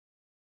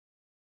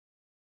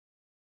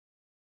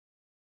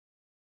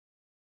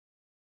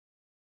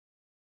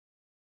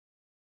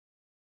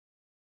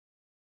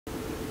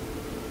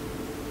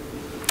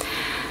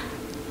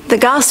The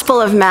Gospel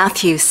of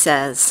Matthew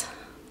says,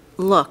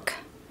 "Look,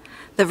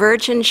 the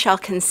virgin shall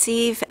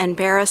conceive and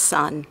bear a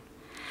son,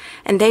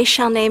 and they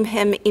shall name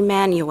him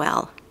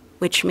Emmanuel,"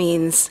 which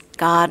means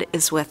God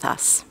is with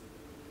us.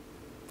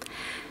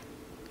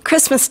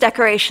 Christmas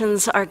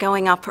decorations are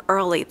going up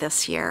early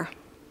this year.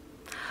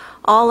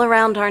 All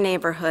around our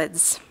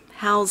neighborhoods,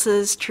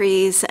 houses,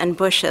 trees, and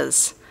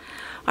bushes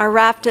are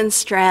wrapped in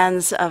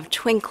strands of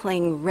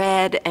twinkling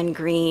red and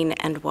green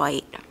and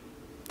white.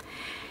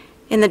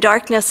 In the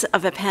darkness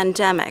of a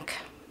pandemic,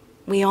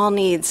 we all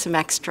need some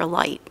extra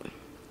light.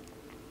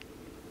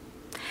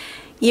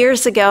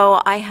 Years ago,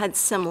 I had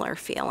similar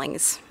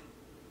feelings.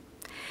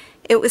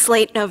 It was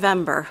late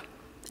November,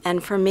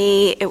 and for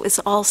me, it was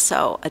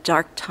also a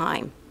dark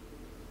time.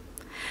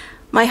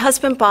 My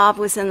husband Bob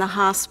was in the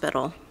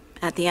hospital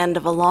at the end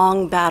of a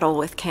long battle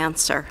with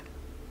cancer.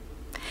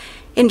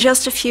 In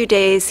just a few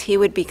days, he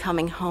would be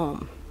coming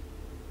home.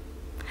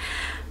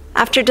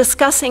 After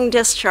discussing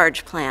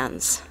discharge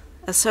plans,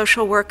 a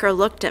social worker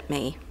looked at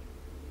me.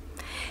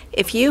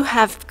 "If you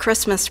have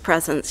Christmas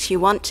presents you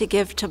want to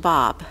give to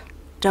Bob,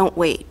 don't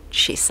wait,"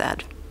 she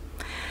said.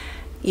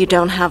 "You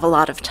don't have a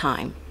lot of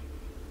time."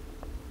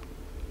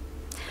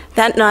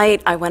 That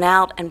night, I went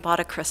out and bought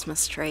a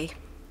Christmas tree.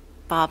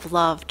 Bob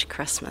loved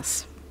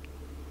Christmas.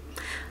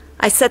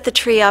 I set the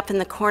tree up in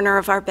the corner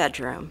of our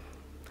bedroom,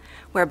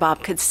 where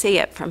Bob could see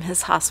it from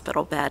his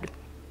hospital bed.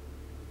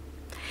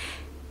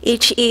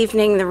 Each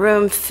evening, the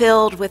room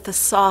filled with the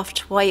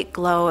soft white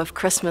glow of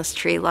Christmas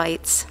tree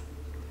lights.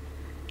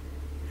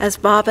 As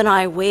Bob and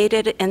I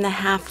waited in the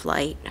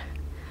half-light,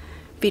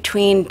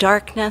 between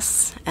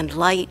darkness and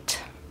light,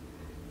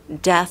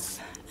 death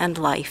and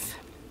life.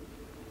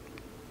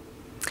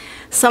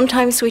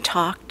 Sometimes we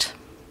talked.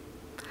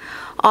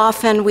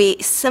 Often we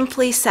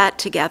simply sat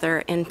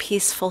together in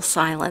peaceful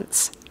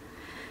silence,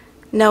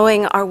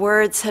 knowing our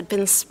words had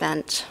been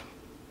spent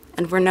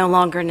and were no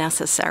longer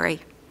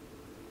necessary.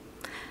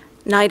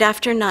 Night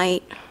after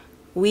night,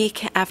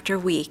 week after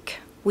week,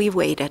 we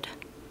waited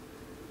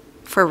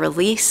for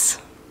release,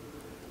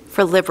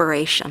 for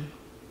liberation.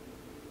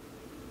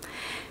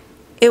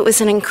 It was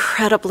an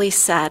incredibly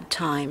sad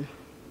time,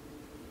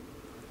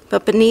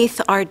 but beneath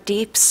our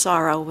deep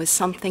sorrow was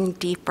something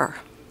deeper.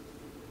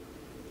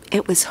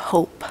 It was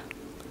hope,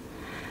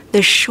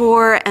 the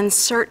sure and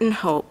certain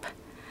hope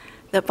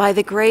that by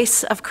the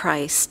grace of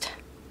Christ,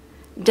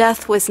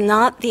 death was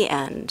not the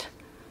end,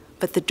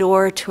 but the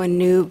door to a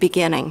new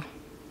beginning.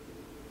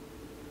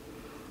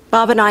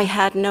 Bob and I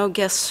had no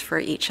gifts for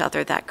each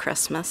other that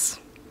Christmas.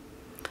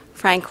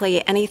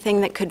 Frankly,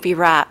 anything that could be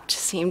wrapped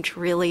seemed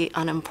really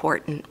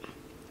unimportant.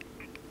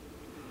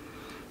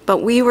 But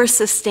we were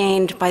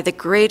sustained by the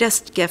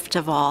greatest gift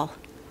of all,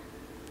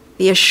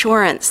 the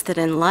assurance that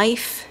in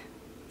life,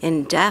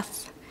 in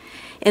death,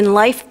 in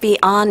life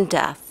beyond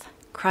death,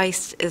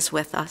 Christ is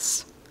with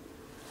us.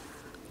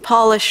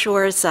 Paul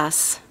assures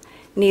us,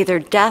 neither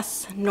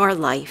death nor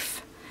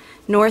life,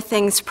 nor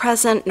things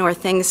present nor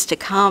things to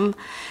come,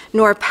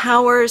 nor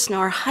powers,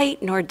 nor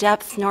height, nor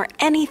depth, nor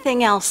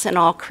anything else in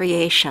all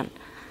creation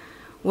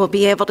will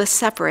be able to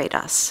separate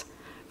us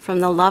from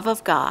the love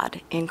of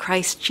God in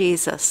Christ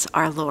Jesus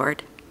our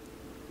Lord.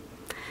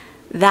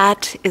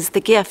 That is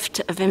the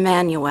gift of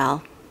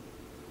Emmanuel.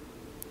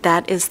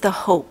 That is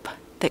the hope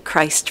that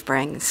Christ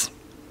brings.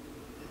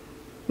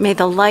 May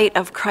the light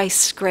of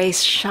Christ's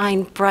grace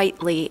shine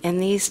brightly in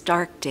these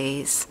dark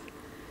days,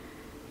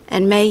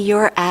 and may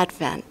your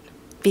Advent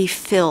be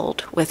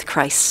filled with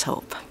Christ's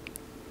hope.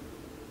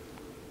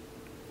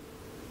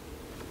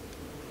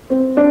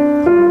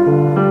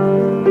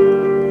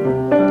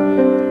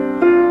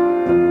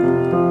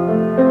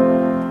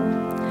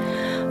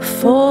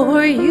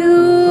 For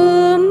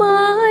you,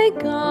 my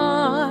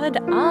God,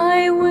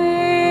 I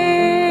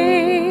wait,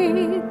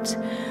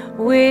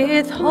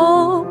 with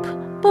hope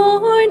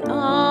born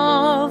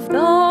of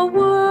the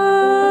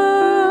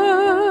world,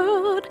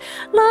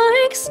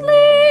 like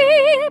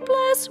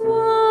sleepless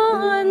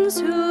ones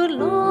who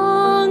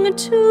long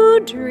to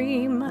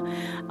dream.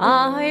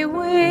 I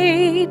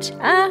wait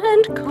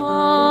and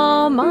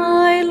call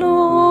my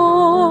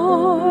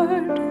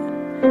Lord.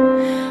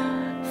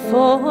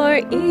 For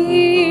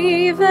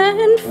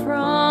even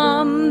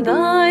from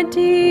the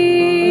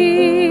deep,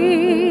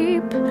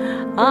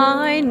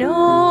 I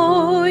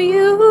know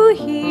you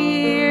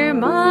hear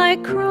my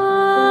cries,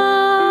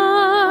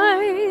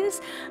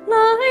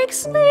 like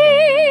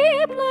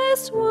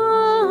sleepless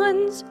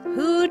ones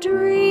who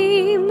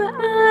dream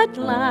at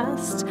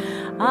last.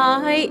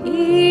 I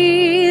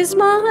ease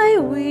my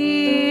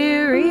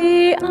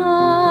weary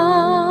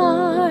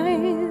eyes.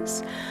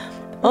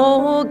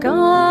 O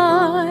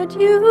God,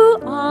 you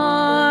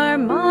are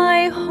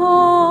my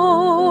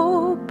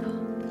hope.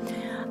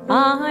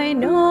 I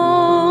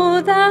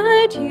know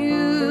that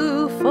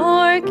you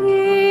forgive.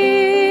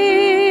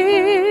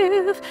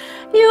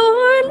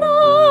 Your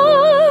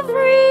love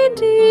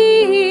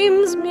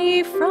redeems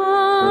me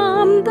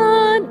from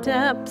the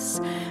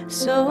depths,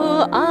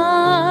 so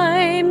I